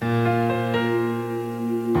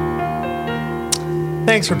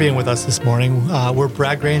Thanks for being with us this morning. We're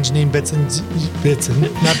Brad Gray, Janine Bitson.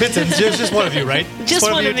 Not Bitson. There's just one of you, right? Just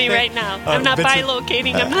one of me today? right now. I'm not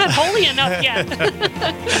bilocating. I'm not holy enough yet.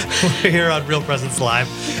 We're here on Real Presence Live,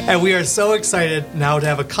 and we are so excited now to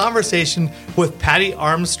have a conversation with Patty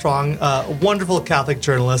Armstrong, a wonderful Catholic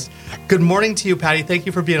journalist. Good morning to you, Patty. Thank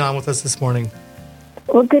you for being on with us this morning.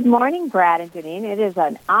 Well, good morning, Brad and Janine. It is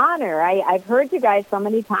an honor. I've heard you guys so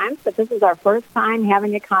many times, but this is our first time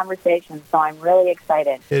having a conversation, so I'm really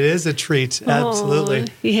excited. It is a treat, absolutely.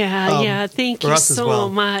 Yeah. Thank you so well.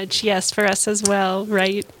 much. Yes, for us as well,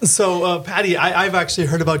 right? So, Patty, I've actually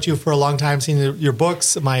heard about you for a long time, seen your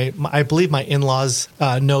books. I believe my in-laws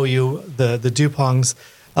know you, the Dupongs.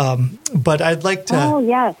 But I'd like to... Oh,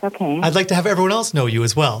 yes, okay. I'd like to have everyone else know you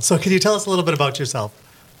as well. So can you tell us a little bit about yourself?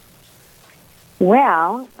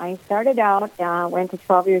 Well, I started out, went to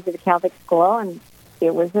 12 years at a Catholic school, and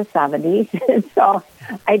it was the 70s. So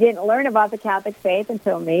I didn't learn about the Catholic faith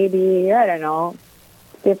until maybe,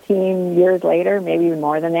 15 years later, maybe even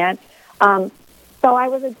more than that. So I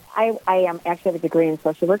am actually have a degree in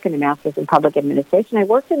social work and a master's in public administration. I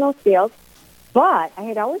worked in those fields, but I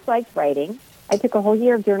had always liked writing. I took a whole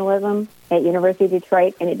year of journalism at University of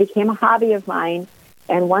Detroit, and it became a hobby of mine.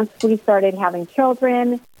 And once we started having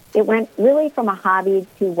children, it went really from a hobby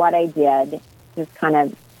to what I did. Just kind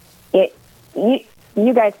of,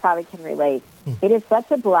 you guys probably can relate. It is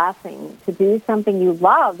such a blessing to do something you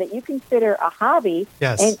love that you consider a hobby.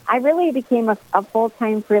 Yes. And I really became a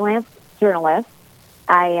full-time freelance journalist.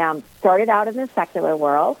 I started out in the secular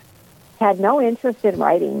world, had no interest in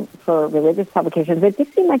writing for religious publications. It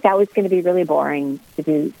just seemed like that was going to be really boring to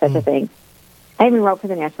do such a thing. I even wrote for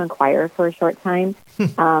the National Enquirer for a short time.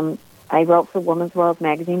 I wrote for Woman's World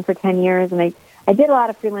magazine for 10 years, and I did a lot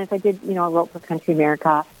of freelance. I wrote for Country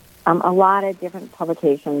America, a lot of different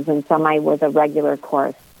publications, and some I was a regular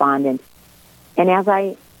correspondent. And as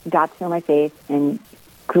I got to know my faith and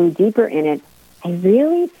grew deeper in it, I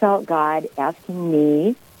really felt God asking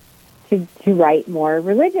me to write more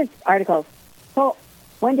religious articles. So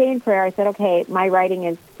one day in prayer, I said, okay, my writing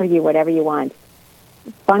is for you, whatever you want.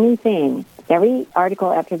 Funny thing, every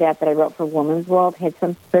article after that I wrote for Woman's World had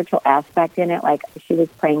some spiritual aspect in it, like she was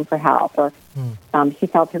praying for help or she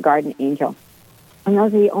felt her guardian angel. And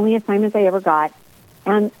those are the only assignments I ever got.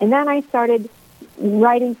 And then I started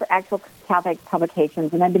writing for actual Catholic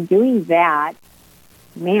publications, and I've been doing that,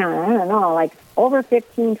 like over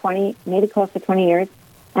 15, 20, maybe close to 20 years.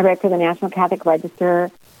 I write for the National Catholic Register,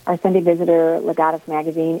 our Sunday Visitor, Legatus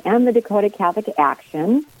Magazine, and the Dakota Catholic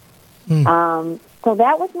Action. So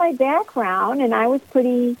that was my background, and I was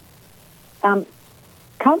pretty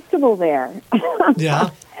comfortable there.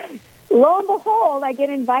 Yeah. Lo and behold, I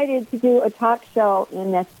get invited to do a talk show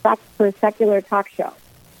for a secular talk show.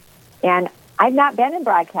 And I've not been in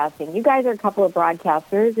broadcasting. You guys are a couple of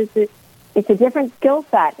broadcasters. It's a different skill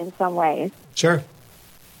set in some ways. Sure.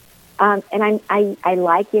 And I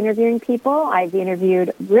like interviewing people. I've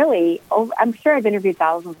interviewed I'm sure I've interviewed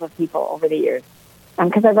thousands of people over the years.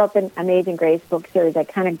 Because I wrote the Amazing Grace book series, I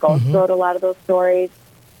kind of ghost wrote a lot of those stories.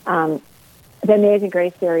 The Amazing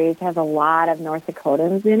Grace series has a lot of North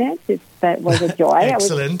Dakotans in it. That was a joy.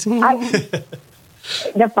 Excellent.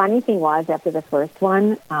 The funny thing was, after the first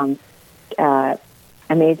one,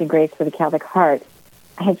 Amazing Grace for the Catholic Heart,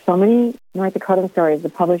 I had so many North Dakotan stories. The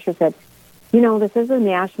publisher said, this is a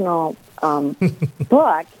national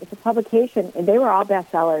book. It's a publication, and they were all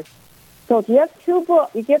bestsellers. So if you have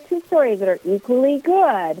two stories that are equally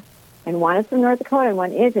good, and one is from North Dakota and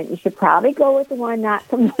one isn't, you should probably go with the one not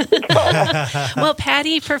from North Dakota. Well,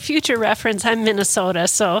 Patty, for future reference, I'm Minnesota,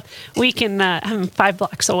 so we can, I'm 5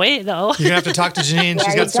 blocks away, though. You're going to have to talk to Janine.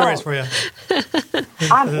 She's got stories for you.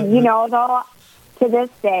 Though, to this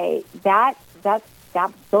day,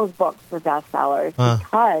 those books were bestsellers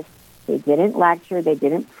because they didn't lecture, they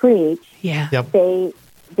didn't preach. Yeah. Yep.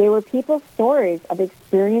 They were people's stories of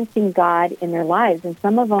experiencing God in their lives, and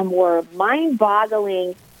some of them were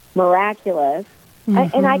mind-boggling, miraculous.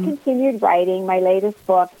 And I continued writing. My latest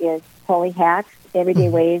book is Holy Hacks, Everyday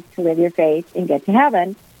Ways to Live Your Faith and Get to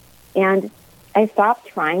Heaven. And I stopped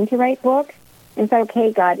trying to write books and said,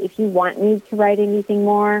 okay, God, if you want me to write anything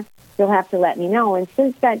more, you'll have to let me know. And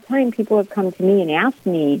since that time, people have come to me and asked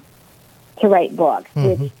me to write books,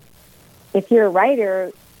 which, if you're a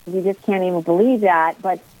writer, you just can't even believe that.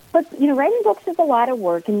 But writing books is a lot of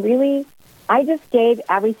work, and really, I just gave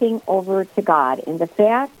everything over to God. And the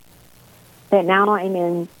fact that now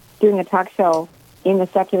I'm doing a talk show in the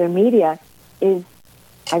secular media is,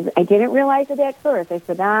 I didn't realize it at first. I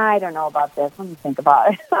said, I don't know about this. Let me think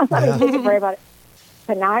about it. Let me pray about it.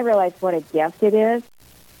 But now I realize what a gift it is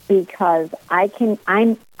because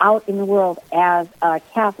I'm out in the world as a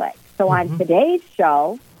Catholic. So on today's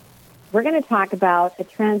show, we're going to talk about a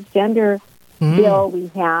transgender bill we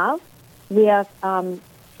have. We have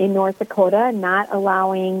in North Dakota not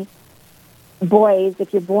allowing boys,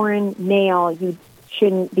 if you're born male, you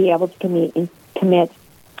shouldn't be able to compete in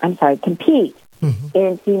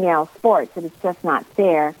female sports. It's just not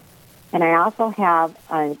fair. And I also have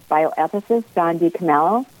a bioethicist, Don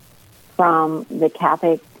DiCamello, from the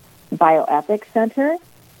Catholic Bioethics Center.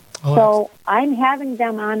 So I'm having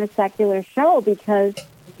them on a secular show because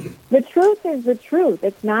the truth is the truth.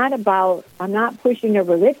 It's not about, I'm not pushing a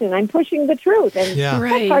religion, I'm pushing the truth. And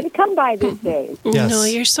that's hard to come by these days. Yes. No,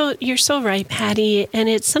 you're so right, Patty. And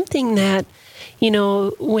it's something that,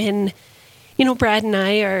 when Brad and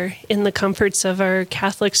I are in the comforts of our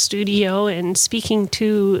Catholic studio and speaking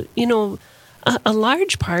to, a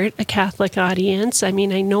large part, a Catholic audience. I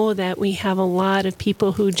mean, I know that we have a lot of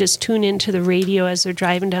people who just tune into the radio as they're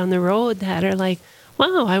driving down the road that are like,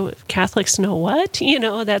 wow, Catholics know what?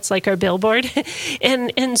 That's like our billboard.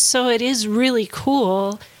 and so it is really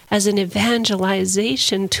cool as an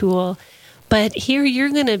evangelization tool. But here you're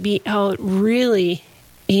going to be out really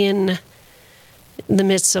in the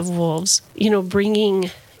midst of wolves,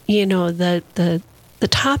 bringing, the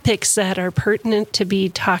topics that are pertinent to be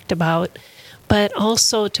talked about, but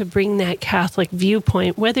also to bring that Catholic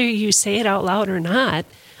viewpoint, whether you say it out loud or not.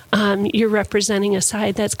 You're representing a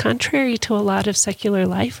side that's contrary to a lot of secular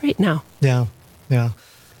life right now. Yeah.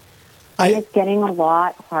 It's getting a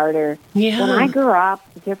lot harder. Yeah. When I grew up,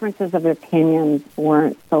 differences of opinions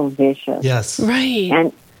weren't so vicious. Yes. Right.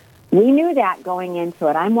 And we knew that going into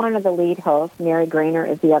it. I'm one of the lead hosts. Mary Grainer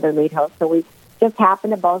is the other lead host. So we just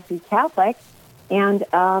happen to both be Catholic. And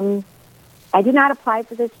I did not apply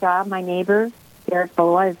for this job. My neighbor, Derek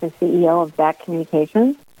Boa, is the CEO of Beck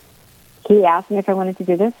Communications. He asked me if I wanted to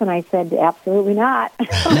do this, and I said, absolutely not.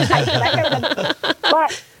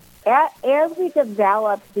 But as we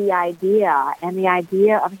developed the idea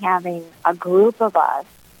of having a group of us,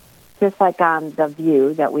 just like on The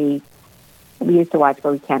View that we used to watch,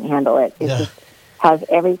 but we can't handle it. It just has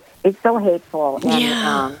it's so hateful.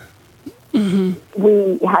 And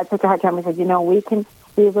we had such a hard time. We said,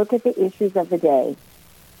 we look at the issues of the day,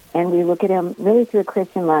 and we look at them really through a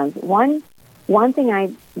Christian lens. One thing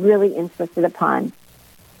I really insisted upon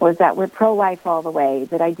was that we're pro-life all the way,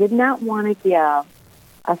 that I did not want to give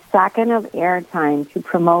a second of airtime to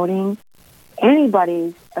promoting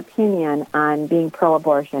anybody's opinion on being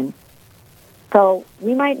pro-abortion. So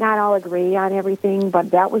we might not all agree on everything,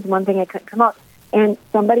 but that was one thing I couldn't come out. And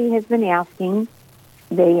somebody has been asking,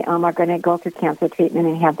 they are going to go through cancer treatment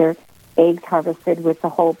and have their eggs harvested with the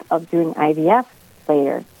hope of doing IVF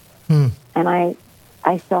later. And I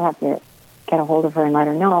still have to get a hold of her and let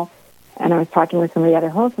her know. And I was talking with some of the other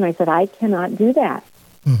hosts, and I said, I cannot do that.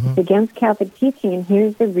 It's against Catholic teaching, and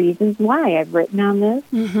here's the reasons why. I've written on this.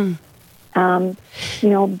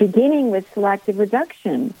 Beginning with selective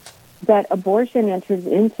reduction, that abortion enters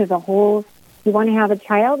into the whole, you want to have a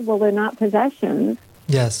child? Well, they're not possessions.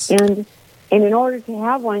 Yes. And in order to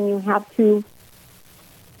have one, you have to,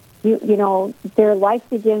 their life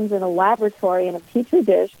begins in a laboratory, in a petri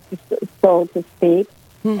dish, so to speak.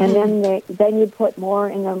 And then you put more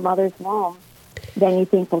in the mother's womb than you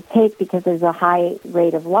think will take because there's a high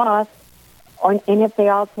rate of loss. And if they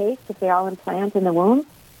all implant in the womb,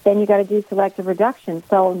 then you got to do selective reduction.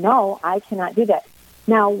 So no, I cannot do that.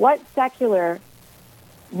 Now, what secular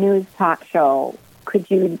news talk show could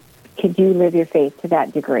you live your faith to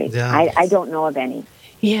that degree? Yeah. I don't know of any.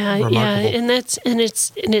 Yeah, Remarkable. and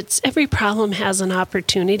it's every problem has an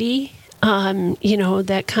opportunity.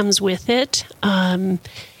 That comes with it, and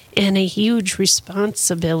a huge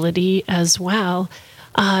responsibility as well.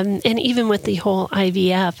 And even with the whole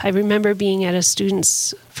IVF, I remember being at a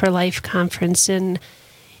Students for Life conference in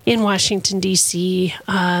Washington, D.C.,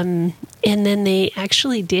 and then they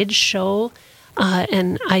actually did show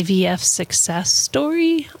an IVF success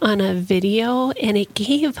story on a video, and it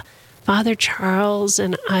gave Father Charles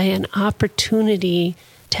and I an opportunity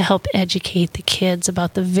to help educate the kids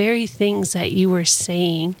about the very things that you were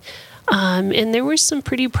saying. And there were some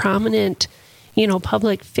pretty prominent,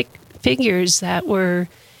 public figures that were,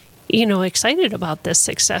 excited about this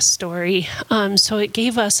success story. So it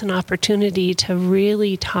gave us an opportunity to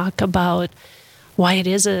really talk about why it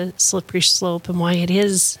is a slippery slope and why it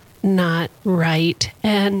is not right.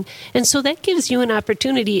 And so that gives you an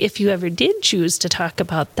opportunity, if you ever did choose to talk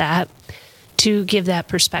about that, to give that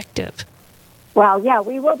perspective. Well, yeah,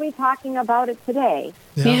 we will be talking about it today.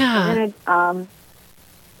 Yeah.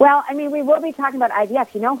 We will be talking about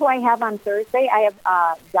IVF. You know who I have on Thursday? I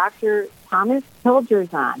have Dr. Thomas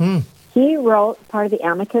Hildrezon. He wrote part of the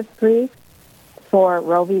amicus brief for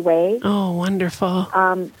Roe v. Wade. Oh, wonderful.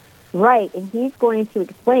 Right, and he's going to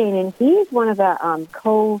explain, and he's one of the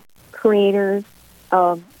co-creators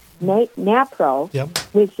of NAPRO,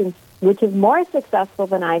 which is more successful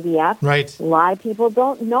than IVF. Right. A lot of people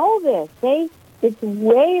don't know this. It's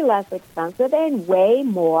way less expensive and way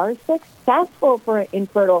more successful for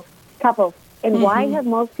infertile couples. And why have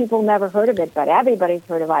most people never heard of it, but everybody's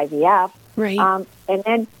heard of IVF? Right. And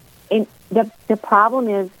then the problem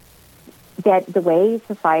is that the way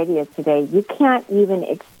society is today, you can't even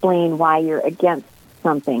explain why you're against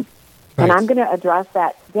something. Right. And I'm going to address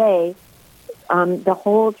that today. The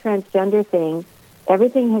whole transgender thing,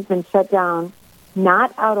 everything has been shut down,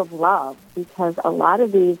 not out of love, because a lot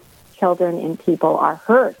of these children and people are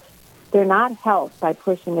hurt. They're not helped by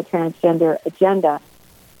pushing the transgender agenda.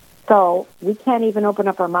 So we can't even open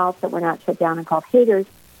up our mouths that we're not shut down and called haters.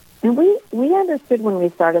 And we understood when we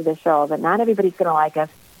started the show that not everybody's going to like us.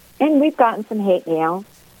 And we've gotten some hate mail.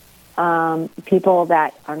 People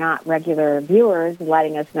that are not regular viewers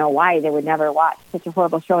letting us know why they would never watch such a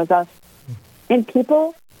horrible show as us. And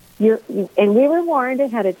people, and we were warned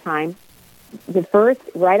ahead of time. The first,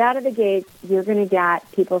 right out of the gate, you're going to get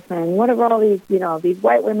people saying, "What are all these, these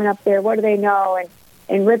white women up there? What do they know?"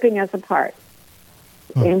 and ripping us apart.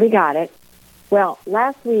 And we got it. Well,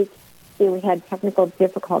 last week we had technical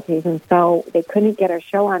difficulties, and so they couldn't get our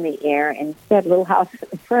show on the air. And instead, Little House on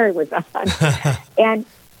the Prairie was on. And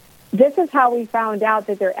this is how we found out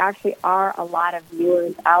that there actually are a lot of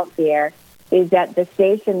viewers out there, is that the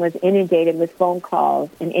station was inundated with phone calls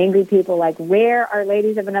and angry people like, "Where are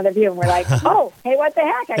Ladies of Another View?" And we're like, "Oh, hey, what the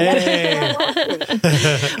heck? I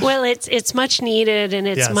guess." Well, it's much needed and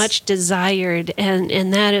it's much desired,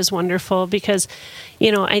 and that is wonderful because,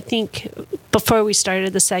 I think before we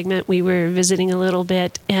started the segment, we were visiting a little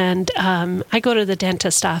bit, and I go to the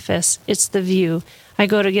dentist office. It's the View. I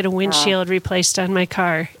go to get a windshield replaced on my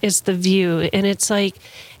car. It's the View. And it's like,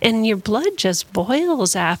 and your blood just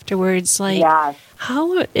boils afterwards. Like,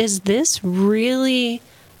 how is this really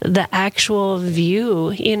the actual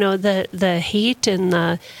View? The hate and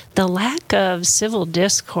the lack of civil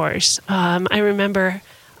discourse. I remember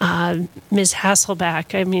Ms.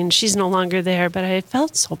 Hasselback. I mean, she's no longer there, but I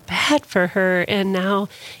felt so bad for her. And now,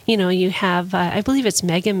 you have, I believe it's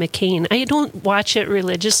Meghan McCain. I don't watch it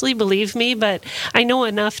religiously, believe me, but I know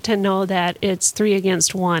enough to know that it's 3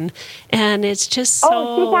 against 1. And it's just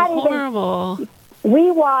so horrible. We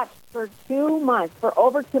watched for 2 months, for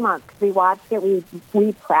over 2 months. We watched it.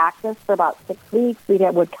 We practiced for about 6 weeks. We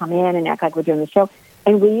would come in and act like we're doing the show.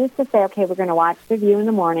 And we used to say, okay, we're going to watch The View in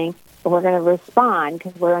the morning. We're going to respond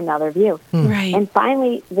because we're Another View. Right. And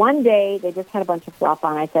finally, one day, they just had a bunch of fluff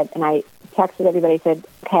on. I texted everybody, said,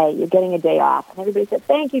 "Okay, you're getting a day off." And everybody said,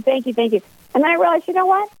 "Thank you, thank you, thank you." And then I realized, you know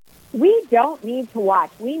what? We don't need to watch.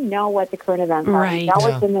 We know what the current events are. Right. We know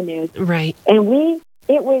what's in the news. Right. And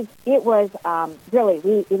it was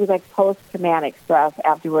like post-traumatic stress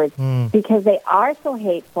afterwards because they are so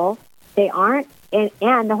hateful. They aren't.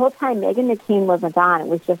 And the whole time Meghan McCain wasn't on, it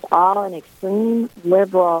was just all an extreme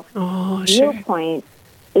liberal viewpoint,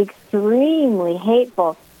 extremely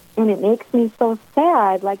hateful. And it makes me so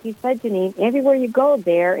sad. Like you said, Janine, everywhere you go,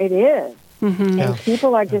 there it is. And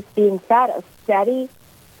people are just being fed a steady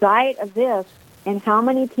diet of this. And how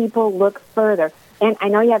many people look further? And I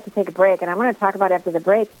know you have to take a break, and I'm going to talk about after the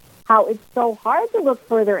break how it's so hard to look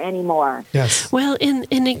further anymore. Yes. Well, and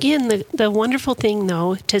again, the wonderful thing,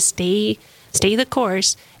 though, to stay the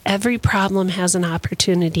course. Every problem has an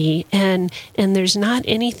opportunity, and there's not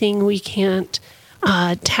anything we can't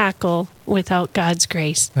tackle without God's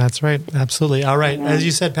grace. That's right. Absolutely. All right. As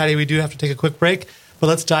you said, Patty, we do have to take a quick break, but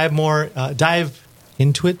let's dive more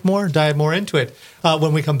into it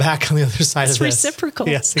when we come back on the other side of this. It's reciprocal.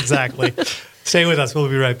 Yes, exactly. Stay with us. We'll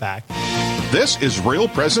be right back. This is Real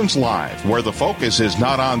Presence Live, where the focus is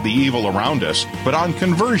not on the evil around us, but on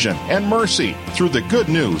conversion and mercy through the good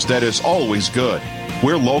news that is always good.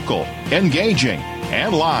 We're local, engaging,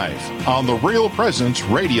 and live on the Real Presence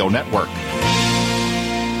Radio Network.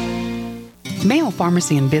 Mayo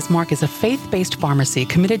Pharmacy in Bismarck is a faith-based pharmacy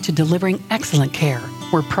committed to delivering excellent care.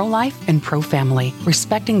 We're pro-life and pro-family,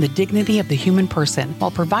 respecting the dignity of the human person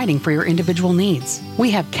while providing for your individual needs.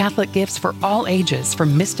 We have Catholic gifts for all ages,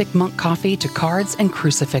 from Mystic Monk coffee to cards and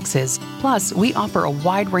crucifixes. Plus, we offer a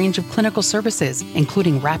wide range of clinical services,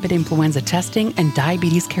 including rapid influenza testing and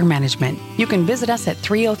diabetes care management. You can visit us at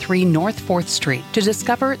 303 North 4th Street to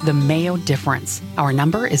discover the Mayo difference. Our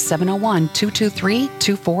number is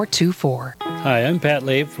 701-223-2424. Hi, I'm Pat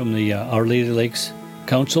Labe from the Our Lady Lakes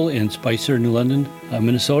Council in Spicer, New London,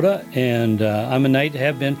 Minnesota, and I'm a knight,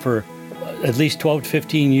 have been for at least 12 to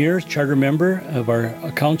 15 years, charter member of our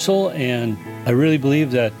council, and I really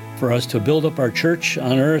believe that for us to build up our church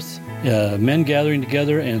on earth, men gathering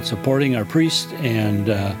together and supporting our priests and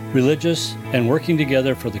religious and working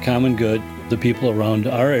together for the common good, the people around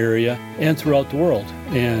our area and throughout the world.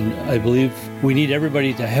 And I believe we need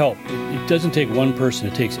everybody to help. It doesn't take one person,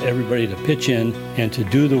 it takes everybody to pitch in and to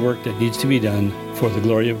do the work that needs to be done for the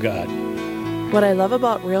glory of God. What I love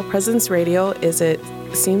about Real Presence Radio is it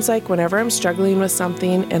seems like whenever I'm struggling with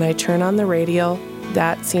something and I turn on the radio,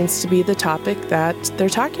 that seems to be the topic that they're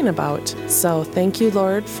talking about. So thank you,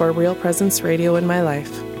 Lord, for Real Presence Radio in my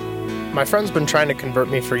life. My friend's been trying to convert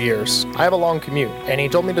me for years. I have a long commute, and he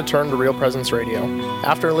told me to turn to Real Presence Radio.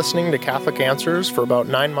 After listening to Catholic Answers for about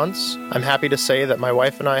 9 months, I'm happy to say that my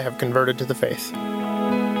wife and I have converted to the faith.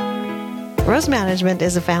 Rose Management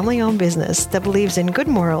is a family-owned business that believes in good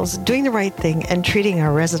morals, doing the right thing, and treating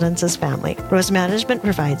our residents as family. Rose Management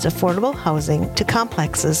provides affordable housing to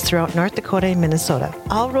complexes throughout North Dakota and Minnesota.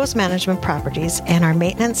 All Rose Management properties and our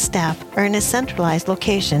maintenance staff are in a centralized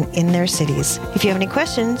location in their cities. If you have any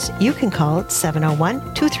questions, you can call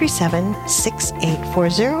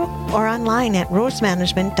 701-237-6840 or online at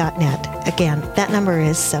rosemanagement.net. Again, that number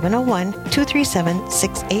is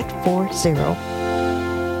 701-237-6840.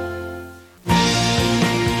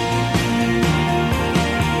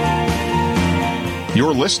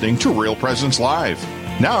 You're listening to Real Presence Live.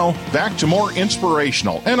 Now, back to more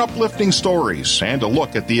inspirational and uplifting stories and a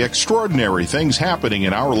look at the extraordinary things happening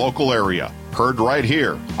in our local area. Heard right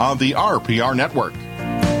here on the RPR Network.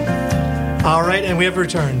 All right, and we have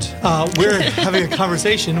returned. We're having a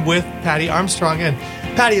conversation with Patty Armstrong. And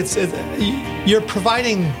Patty, you're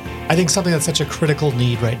providing, I think, something that's such a critical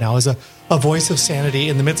need right now as a voice of sanity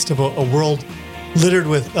in the midst of a world littered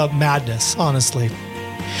with madness, honestly.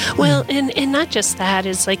 Well, and not just that.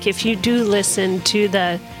 It's like if you do listen to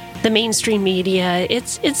the mainstream media,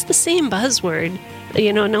 it's the same buzzword.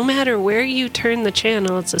 You know, no matter where you turn the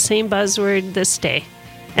channel, it's the same buzzword this day.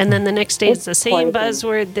 And then the next day it's the same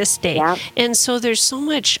buzzword this day. Yeah. And so there's so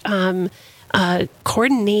much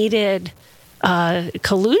coordinated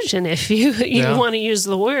collusion, if you want to use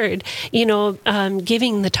the word,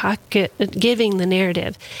 giving the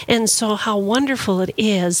narrative. And so how wonderful it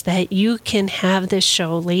is that you can have this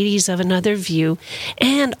show, Ladies of Another View,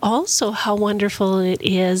 and also how wonderful it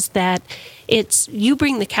is that you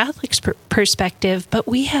bring the Catholic perspective, but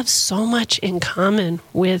we have so much in common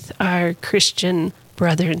with our Christian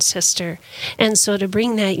brother and sister. And so to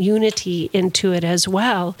bring that unity into it as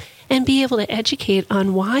well and be able to educate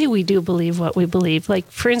on why we do believe what we believe. Like,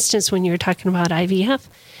 for instance, when you were talking about IVF,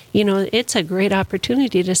 it's a great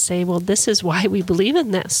opportunity to say, well, this is why we believe in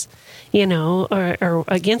this, or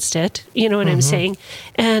against it, you know what I'm saying?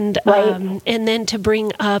 And, right. And then to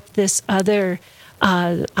bring up this other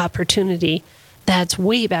opportunity that's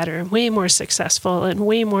way better, way more successful, and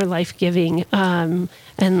way more life-giving, and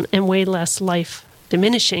way less life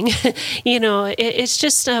diminishing. It's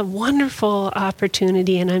just a wonderful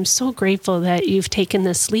opportunity, and I'm so grateful that you've taken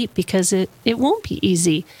this leap because it won't be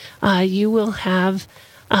easy. You will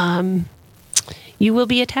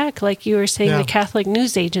be attacked, like you were saying, the Catholic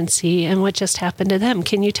News Agency and what just happened to them.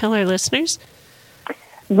 Can you tell our listeners?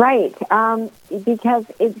 Right, because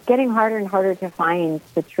it's getting harder and harder to find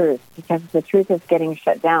the truth because the truth is getting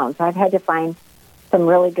shut down. So I've had to find some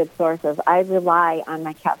really good sources. I rely on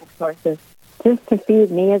my Catholic sources just to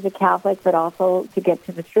feed me as a Catholic, but also to get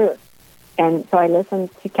to the truth. And so I listen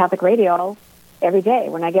to Catholic radio every day.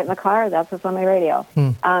 When I get in the car, that's what's on my radio.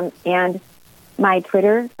 And my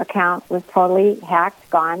Twitter account was totally hacked,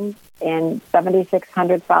 gone, and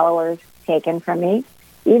 7,600 followers taken from me.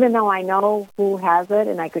 Even though I know who has it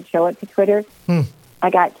and I could show it to Twitter,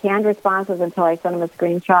 I got canned responses until I sent them a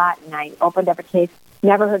screenshot, and I opened up a case,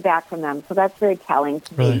 never heard back from them. So that's very telling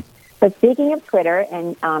to me. But speaking of Twitter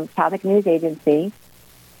and Catholic News Agency,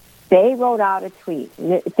 they wrote out a tweet.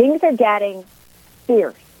 Things are getting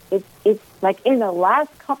fierce. It's like in the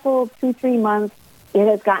last couple, 2-3 months, it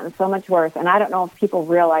has gotten so much worse. And I don't know if people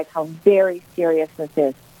realize how very serious this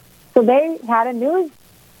is. So they had a news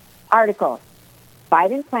article.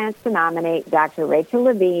 Biden plans to nominate Dr. Rachel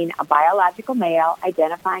Levine, a biological male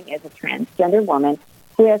identifying as a transgender woman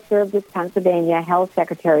who has served as Pennsylvania Health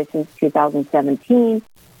Secretary since 2017,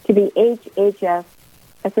 to be HHS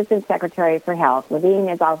Assistant Secretary for Health. Levine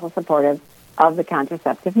is also supportive of the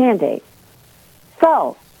contraceptive mandate.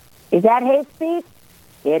 So, is that hate speech?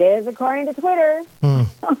 It is, according to Twitter.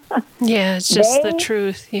 Yeah, it's just the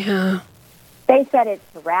truth. Yeah. They said it's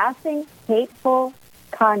harassing, hateful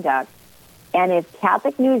conduct. And if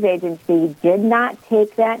Catholic News Agency did not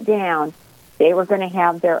take that down, they were going to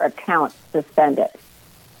have their account suspended.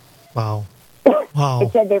 Wow. Wow.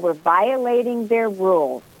 It said they were violating their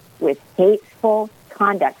rules with hateful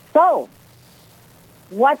conduct. So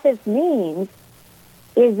what this means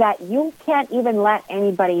is that you can't even let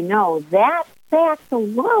anybody know. That fact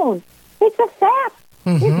alone, it's a fact.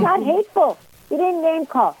 Mm-hmm. It's not hateful. You didn't name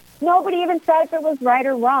call. Nobody even said if it was right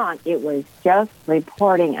or wrong. It was just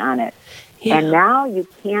reporting on it. Yeah. And now you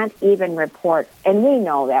can't even report. And we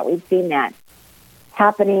know that. We've seen that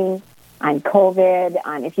happening on COVID,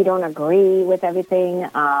 on if you don't agree with everything,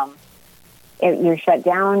 you're shut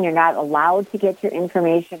down. You're not allowed to get your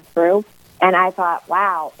information through. And I thought,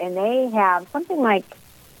 wow. And they have something like,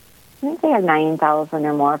 I think they have 9,000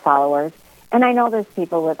 or more followers. And I know there's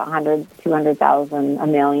people with 100, 200,000, a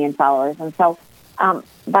million followers. And so,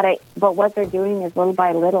 but what they're doing is little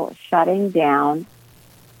by little shutting down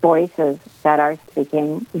voices that are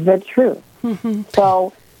speaking the truth. Mm-hmm.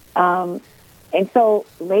 So, and so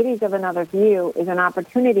Ladies of Another View is an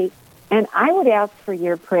opportunity. And I would ask for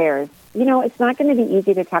your prayers. You know, it's not going to be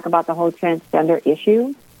easy to talk about the whole transgender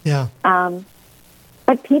issue. Yeah.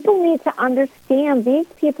 But people need to understand these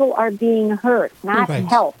people are being hurt, not Right.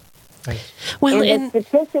 helped. Right. Well, And the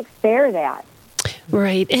statistics bear that.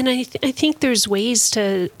 Right, and I think there's ways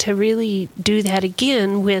to really do that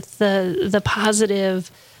again with the positive,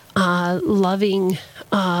 loving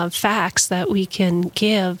facts that we can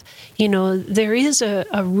give. You know, there is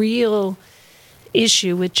a real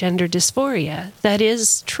issue with gender dysphoria. That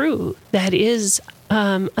is true. That is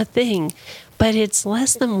a thing, but it's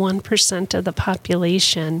less than 1% of the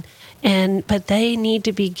population. But they need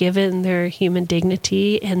to be given their human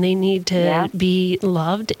dignity, and they need to be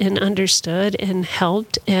loved and understood and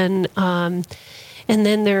helped. And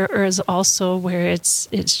then there is also where it's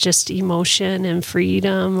just emotion and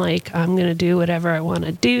freedom. Like, I'm going to do whatever I want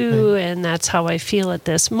to do, and that's how I feel at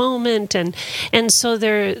this moment. And so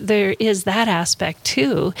there is that aspect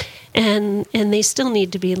too. And they still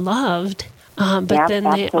need to be loved, but then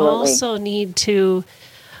they also need to.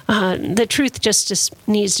 The truth just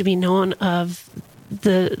needs to be known of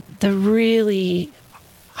the really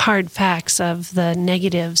hard facts of the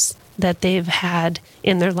negatives that they've had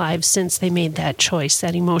in their lives since they made that choice,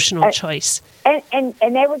 that emotional choice. And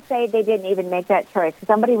they would say they didn't even make that choice.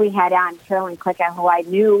 Somebody we had on, Carolyn Clicka, who I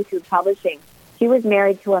knew through publishing, she was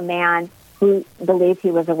married to a man who believed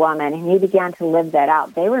he was a woman, and he began to live that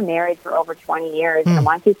out. They were married for over 20 years, and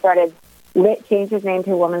once he started changed his name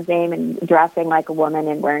to a woman's name and dressing like a woman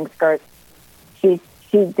and wearing skirts, she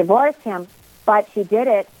divorced him, but she did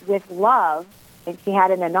it with love, and she had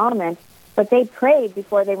an annulment, but they prayed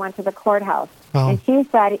before they went to the courthouse. Oh. And she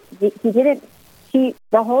said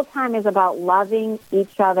the whole time is about loving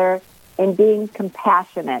each other and being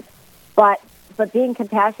compassionate, but being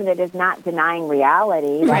compassionate is not denying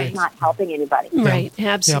reality. Right. That's not helping anybody. Right,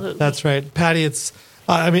 absolutely. Yep, that's right. Patty, it's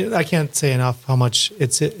I can't say enough how much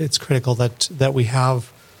it's critical that we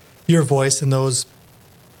have your voice and those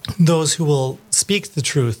who will speak the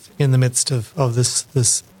truth in the midst of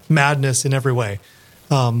this madness in every way,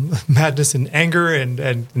 madness and anger and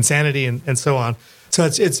insanity and so on. So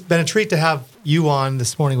it's been a treat to have you on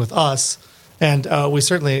this morning with us, and we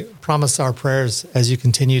certainly promise our prayers as you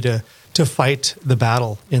continue to fight the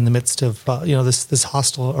battle in the midst of this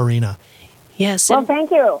hostile arena. Yes. Well,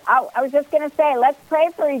 thank you. I was just going to say, let's pray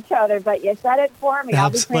for each other, but you said it for me. Absolutely.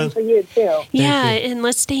 I'll be praying for you, too. Yeah, and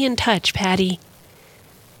let's stay in touch, Patty.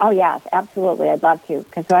 Oh, yes, absolutely. I'd love to.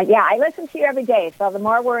 Because, I listen to you every day, so the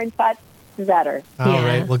more we're in touch, the better. All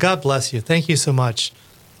right. Well, God bless you. Thank you so much.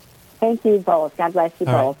 Thank you both. God bless you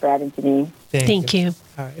both, Brad and Janine. Thank you.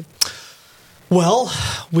 All right. Well,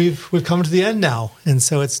 we've come to the end now, and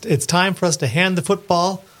so it's time for us to hand the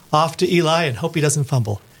football off to Eli and hope he doesn't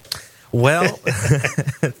fumble. Well,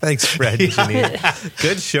 thanks, Brad and Janine.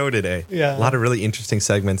 Good show today. Yeah. A lot of really interesting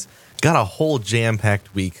segments. Got a whole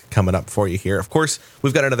jam-packed week coming up for you here. Of course,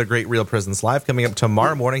 we've got another great Real Presence Live coming up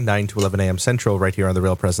tomorrow morning, 9 to 11 a.m. Central, right here on the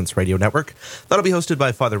Real Presence Radio Network. That'll be hosted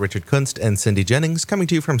by Father Richard Kunst and Cindy Jennings, coming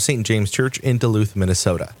to you from St. James Church in Duluth,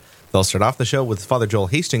 Minnesota. They'll start off the show with Father Joel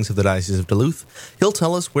Hastings of the Diocese of Duluth. He'll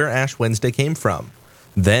tell us where Ash Wednesday came from.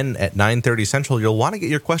 Then at 9:30 Central, you'll want to get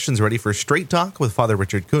your questions ready for Straight Talk with Father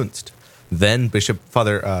Richard Kunst. Then Bishop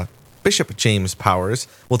James Powers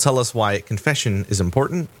will tell us why confession is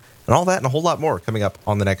important, and all that and a whole lot more coming up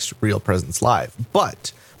on the next Real Presence Live.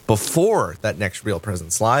 But before that next Real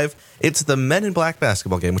Presence Live, it's the Men in Black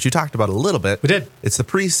basketball game, which you talked about a little bit. We did. It's the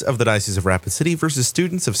priests of the Diocese of Rapid City versus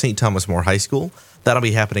students of St. Thomas More High School. That'll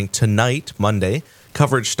be happening tonight, Monday.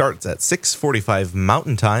 Coverage starts at 6:45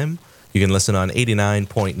 Mountain Time. You can listen on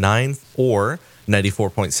 89.9 or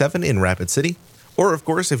 94.7 in Rapid City. Or, of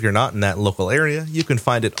course, if you're not in that local area, you can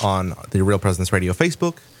find it on the Real Presence Radio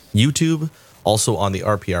Facebook, YouTube, also on the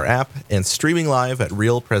RPR app, and streaming live at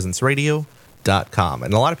realpresenceradio.com.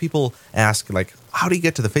 And a lot of people ask, like, how do you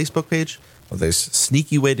get to the Facebook page? Well, there's a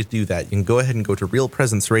sneaky way to do that. You can go ahead and go to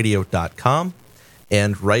realpresenceradio.com,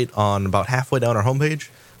 and right on about halfway down our homepage,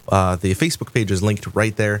 the Facebook page is linked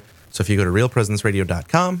right there. So if you go to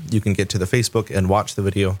realpresenceradio.com, you can get to the Facebook and watch the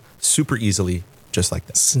video super easily, just like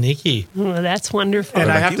that. Sneaky. Well, that's wonderful. And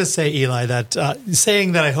I have to say, Eli, that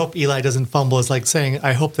saying that I hope Eli doesn't fumble is like saying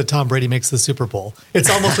I hope that Tom Brady makes the Super Bowl. It's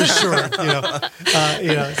almost assured, Go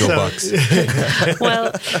Bucks.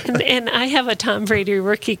 Well, and I have a Tom Brady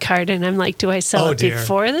rookie card, and I'm like, do I sell it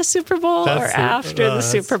before the Super Bowl or after the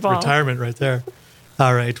Super Bowl? Retirement right there.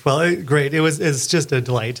 All right. Well, great. It's just a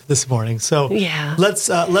delight this morning. So let's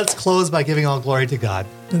close by giving all glory to God.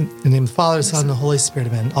 In the name of the Father, Son, and the Holy Spirit,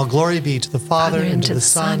 amen. All glory be to the Father, and to the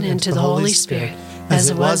Son, and to the Holy Spirit, as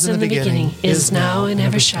it was in the beginning, is now, and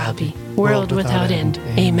ever shall be, world without end.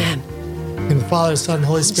 Amen. In the Father, Son, and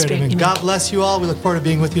Holy Spirit, amen. God bless you all. We look forward to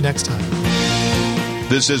being with you next time.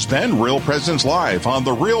 This has been Real Presence Live on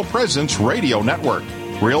the Real Presence Radio Network.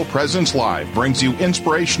 Real Presence Live brings you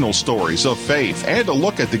inspirational stories of faith and a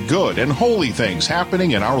look at the good and holy things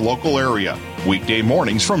happening in our local area. Weekday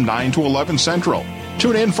mornings from 9 to 11 Central.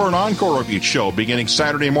 Tune in for an encore of each show beginning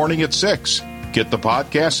Saturday morning at 6. Get the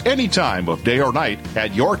podcast any time of day or night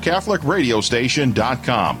at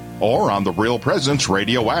yourcatholicradiostation.com or on the Real Presence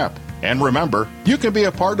Radio app. And remember, you can be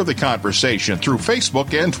a part of the conversation through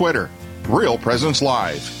Facebook and Twitter. Real Presence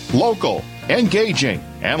Live. Local, engaging,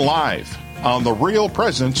 and live on the Real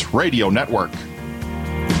Presence Radio Network.